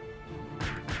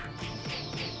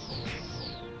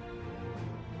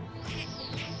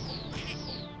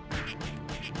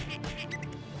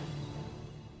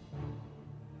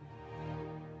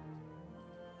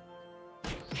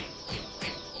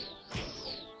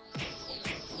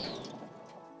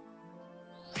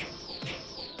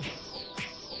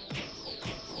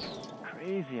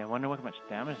 Crazy, I wonder what much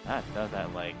damage that does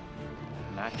at like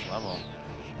max level.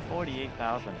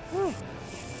 48,000. Woo!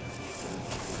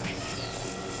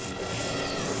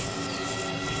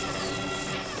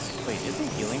 Wait, is he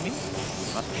healing me?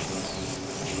 He must be.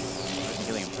 Or is he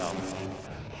healing himself?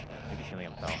 Maybe he's healing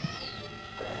himself.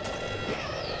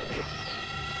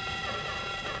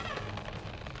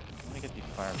 Let me get these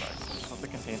firebugs. Hope it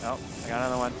contains. Oh, I got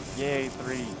another one. Yay,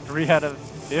 3. 3 out of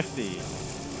 50.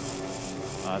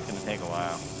 Oh, it's gonna take a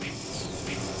while.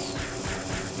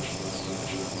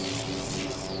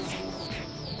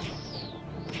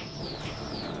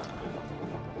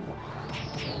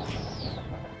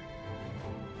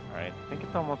 Alright, I think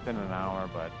it's almost been an hour,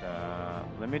 but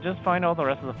let me just find all the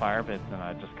rest of the fire pits and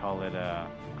I just call it a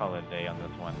day on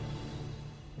this one.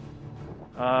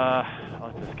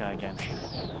 What's this guy again?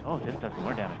 Oh, this does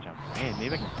more damage jump. Hey,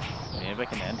 maybe I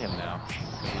can end him now.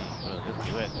 Let's just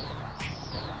do it.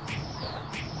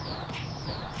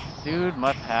 Dude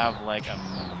must have like a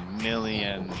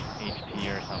million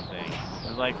HP or something. This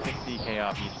is like 60k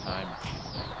off each time.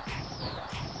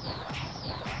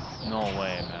 No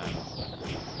way, man.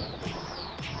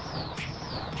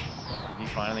 Is he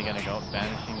finally gonna go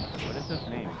vanishing? What is his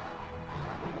name?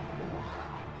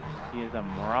 He is a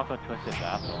Morocco twisted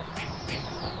vassal.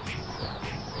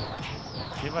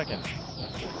 See if I can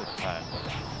get this time.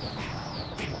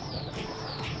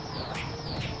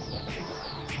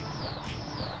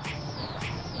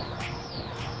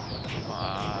 Come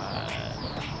on.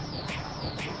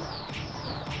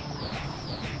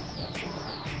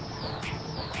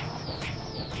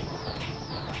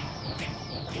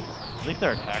 At least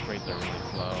their attack rates are really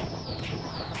slow.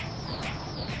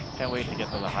 Can't wait to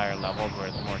get to the higher levels where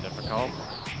it's more difficult.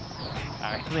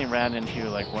 I actually ran into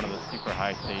like one of the super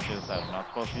high stages that I'm not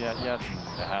supposed to be at yet, and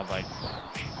it had like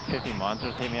 50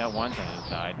 monsters hit me at once and I just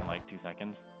died in like 2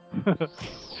 seconds.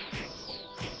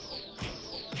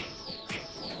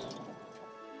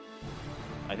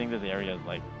 I think this area is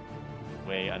like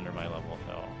way under my level,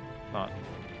 so it's not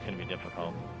gonna be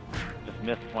difficult. Just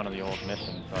missed one of the old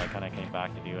missions, so I kind of came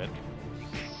back to do it.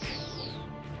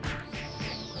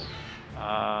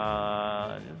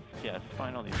 Just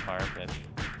find all these fire pits.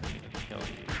 Just kill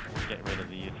these. Get rid of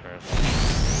these first.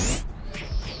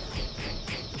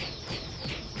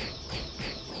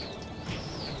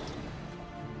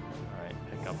 Alright,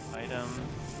 pick up items.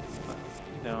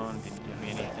 Stone didn't give me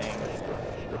anything.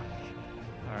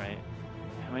 Alright.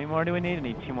 How many more do we need? I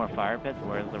need 2 more fire pits.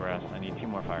 Where's the rest? I need 2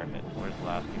 more fire pits. Where's the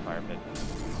last 2 fire pits?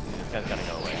 This guy's gotta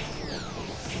go away.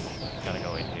 Gotta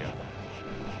go away too.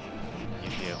 You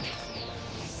too.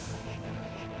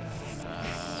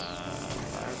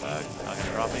 Firebug. Not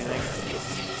gonna drop anything.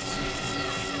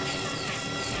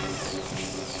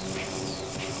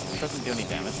 This doesn't do any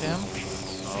damage to him?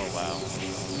 Oh wow.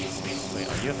 Wait,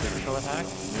 are you a physical attack?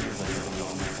 Maybe there's a physical.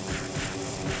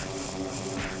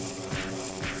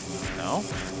 No?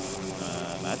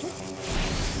 Magic?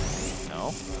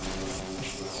 No?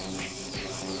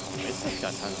 It's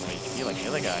got tons of HP like the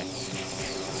other guy.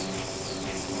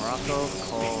 Morocco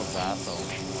Coal Vassal.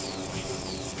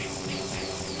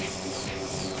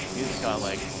 He's got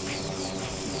like...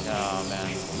 Oh man.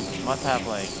 He must have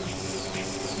like...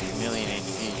 a million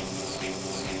HP.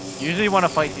 Usually you want to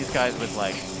fight these guys with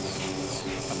like...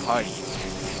 a party.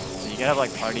 So you can have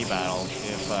like party battles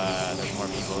if there's more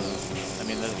people. I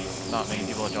mean, there's not many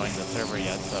people joining the server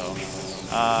yet, so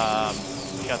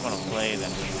if you guys want to play,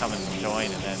 then just come and join,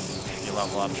 and then if you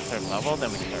level up to a certain level, then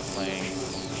we can start playing.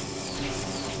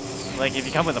 Like, if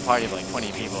you come with a party of like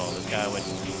 20 people, this guy would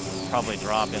probably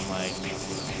drop in like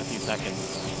a few seconds.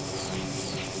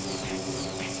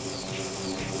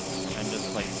 I'm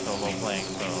just like solo playing,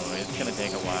 so it's gonna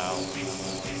take a while.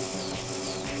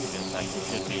 This actually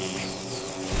should be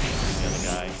the other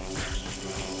guy.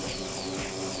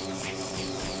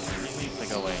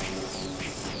 Go away.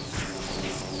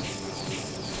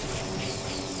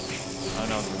 Oh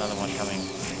no, there's another one coming.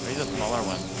 Or he's a smaller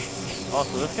one. Oh,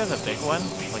 so this guy's a big one,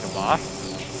 like a boss,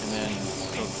 and then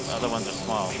those other ones are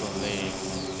small, so they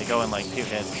go in like 2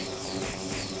 hits.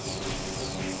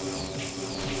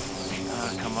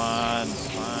 Ah, come on,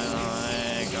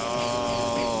 finally,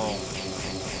 go!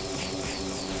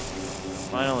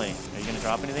 Finally, are you gonna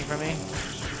drop anything for me?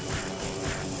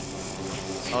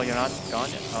 Oh, you're not gone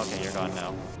yet? Okay, you're gone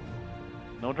now.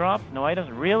 No drops? No items?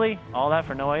 Really? All that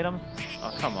for no items?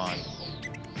 Oh, come on.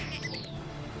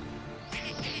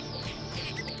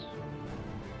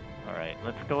 Alright,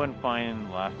 let's go and find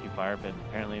the last 2 fire pits.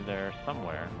 Apparently they're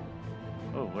somewhere.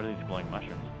 Oh, what are these glowing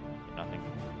mushrooms? Nothing.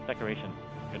 Decoration.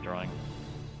 Good drawing.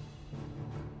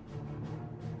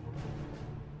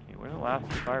 Okay, where's the last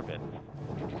 2 fire pits?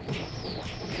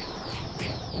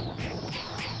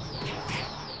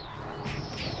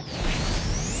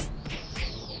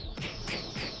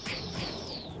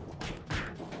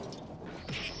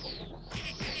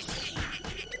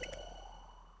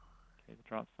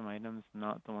 Drop some items,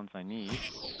 not the ones I need.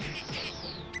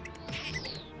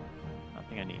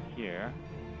 Nothing I need here.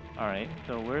 Alright,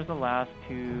 so where's the last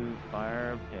 2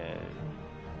 fire pits?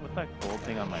 What's that gold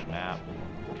thing on my map?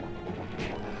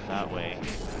 That way.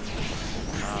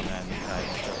 Oh man, these guys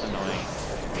are just annoying.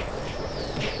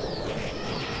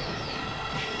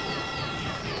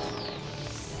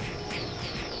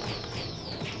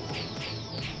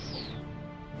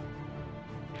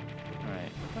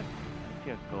 Alright, looks like I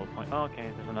see a gold point. Oh,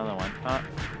 okay, there's another one.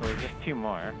 So there's just 2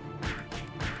 more.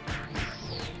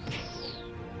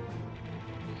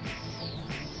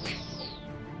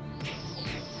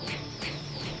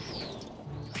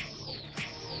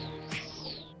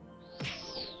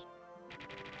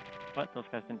 What? Those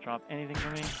guys didn't drop anything for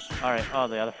me? Alright, oh,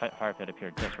 the other fire pit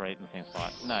appeared just right in the same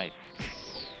spot. Nice.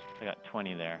 I got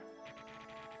 20 there.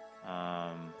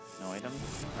 No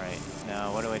items? Alright,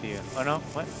 now what do I do? Oh no,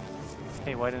 what?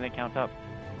 Hey, why didn't it count up?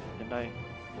 Didn't I?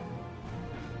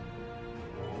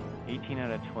 18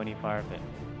 out of 20 fire pits.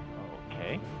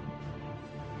 Okay.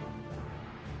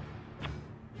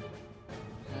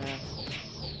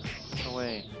 No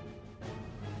way.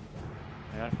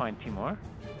 I gotta find 2 more?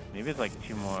 Maybe it's like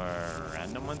 2 more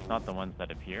random ones, not the ones that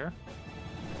appear.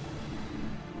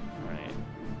 Alright.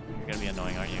 You're gonna be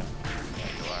annoying, aren't you?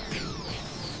 Yeah, you are.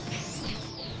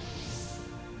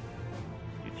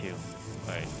 You too.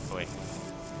 Alright, go away.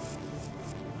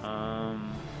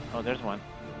 Oh, there's one.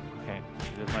 Okay,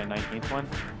 is this my 19th one?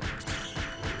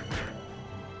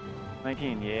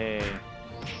 19, yay. Are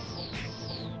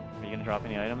you gonna drop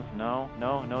any items? No?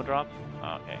 No? No drops?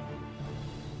 Oh, okay.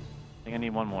 I think I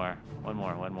need one more. One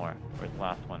more. Where's the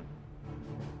last one?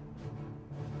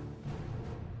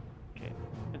 Okay,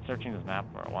 been searching this map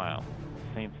for a while.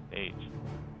 Same stage.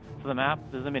 So the map,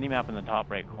 there's a mini map in the top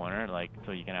right corner, like,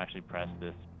 so you can actually press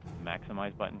this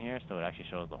maximize button here, so it actually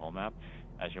shows the whole map.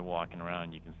 As you're walking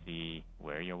around, you can see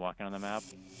where you're walking on the map.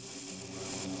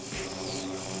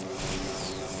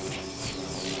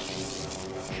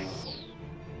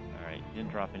 Alright, you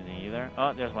didn't drop anything either.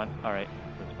 Oh, there's one. Alright,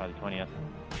 so it's probably 20th.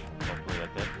 Hopefully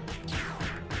that's it.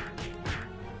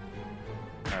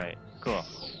 Alright, cool.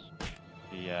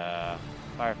 The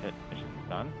fire pit mission is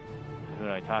done. Who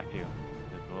do I talk to?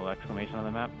 There's a little exclamation on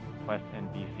the map. Quest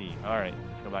NPC. Alright,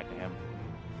 let's go back to him.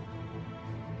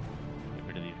 Get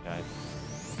rid of these guys.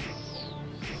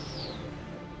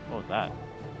 What was that?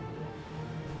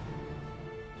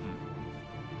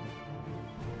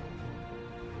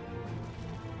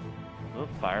 Those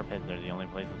fire pits are the only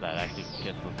places that actually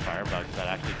get those fire bugs that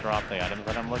actually drop the items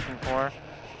that I'm looking for.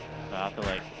 So I have to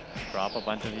like drop a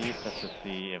bunch of these just to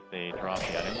see if they drop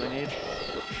the items I need.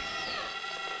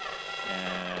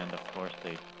 And of course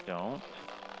they don't.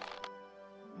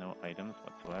 No items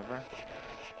whatsoever.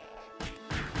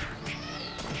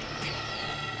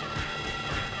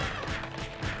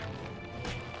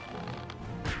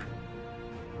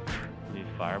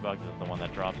 Firebugs is the one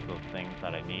that drops those things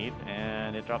that I need,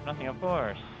 and it dropped nothing, of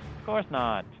course. Of course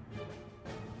not.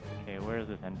 Okay, where's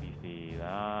this NPC?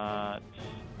 That...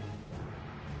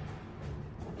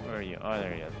 Where are you? Oh,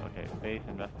 there he is. Okay, base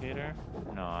investigator.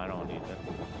 No, I don't need this.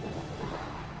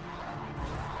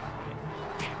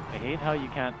 I hate how you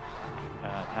can't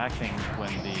attack things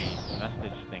when the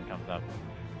message thing comes up.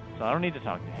 So I don't need to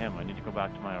talk to him. I need to go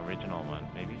back to my original one.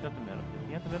 Maybe he's at the middle. Is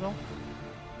he at the middle?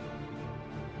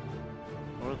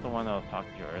 What was the one that I was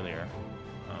talking to earlier?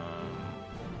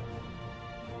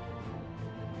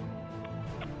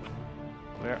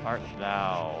 Where art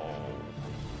thou?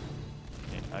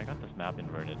 Okay, I got this map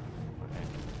inverted. Okay,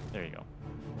 there you go.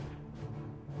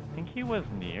 I think he was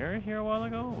near here a while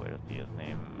ago. Where is his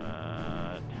name?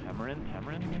 Tamarin?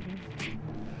 Tamarin, maybe?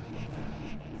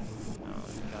 No,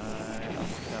 this guy,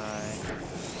 this guy.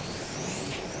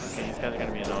 Okay, these guys are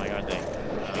gonna be annoying, aren't they?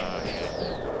 Okay.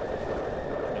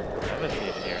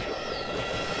 Devastated here.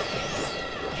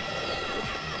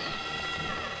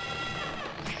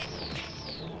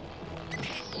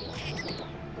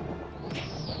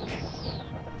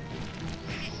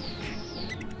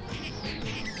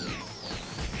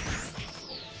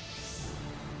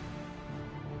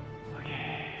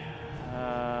 Okay.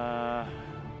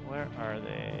 Where are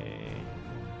they?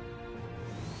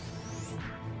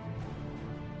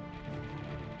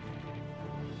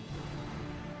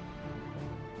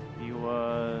 He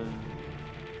was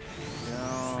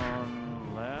down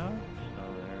left, so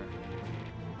they're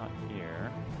not here.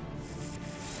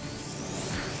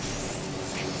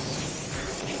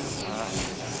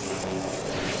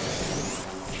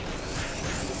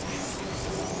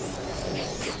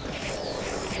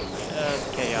 Just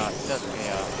chaos, just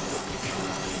chaos.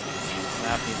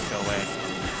 Map needs to go away.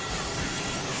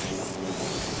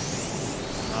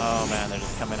 Oh man, they're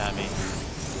just coming at me.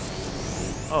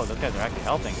 Oh, those guys are actually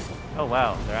helping. Oh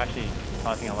wow, they're actually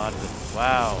causing a lot of this.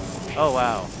 Wow. Oh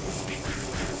wow.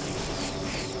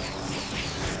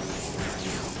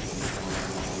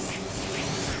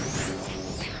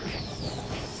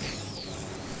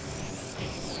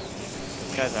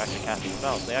 These guys are actually casting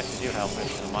spells. They actually do help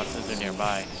if the monsters are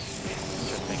nearby.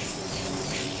 Interesting.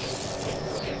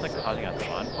 It's like causing a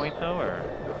spawn point though, or?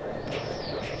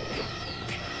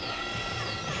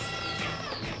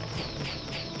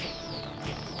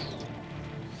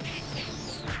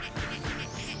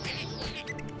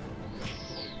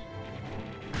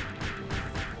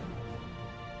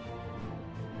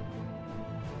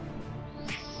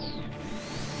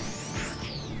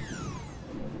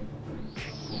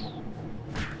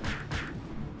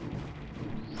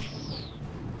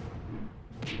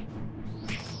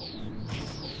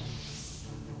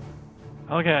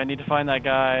 Okay, I need to find that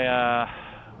guy.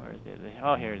 Where is it?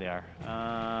 Oh, here they are.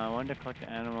 I wanted to collect the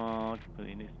animal,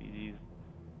 completely new species.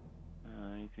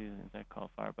 New species insect called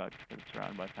firebugs because it's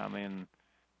surrounded by family and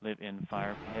live in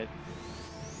fire pits.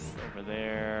 Over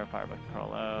there, firebugs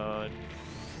crawl out.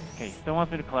 Okay, he still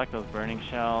wants me to collect those burning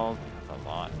shells. That's a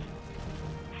lot. How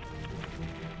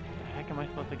the heck am I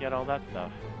supposed to get all that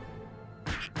stuff?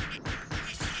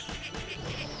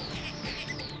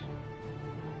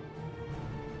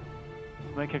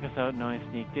 Might kick us out knowing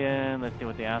sneaked in. Let's see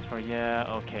what they asked for. Yeah,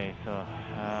 okay, so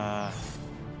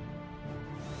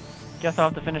guess I'll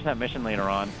have to finish that mission later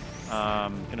on.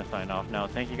 I'm gonna sign off now.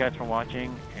 Thank you guys for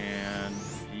watching and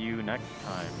see you next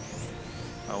time.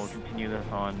 I will continue this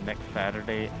on next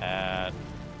Saturday at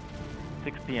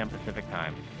 6 p.m. Pacific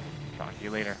time. Talk to you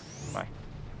later. Bye.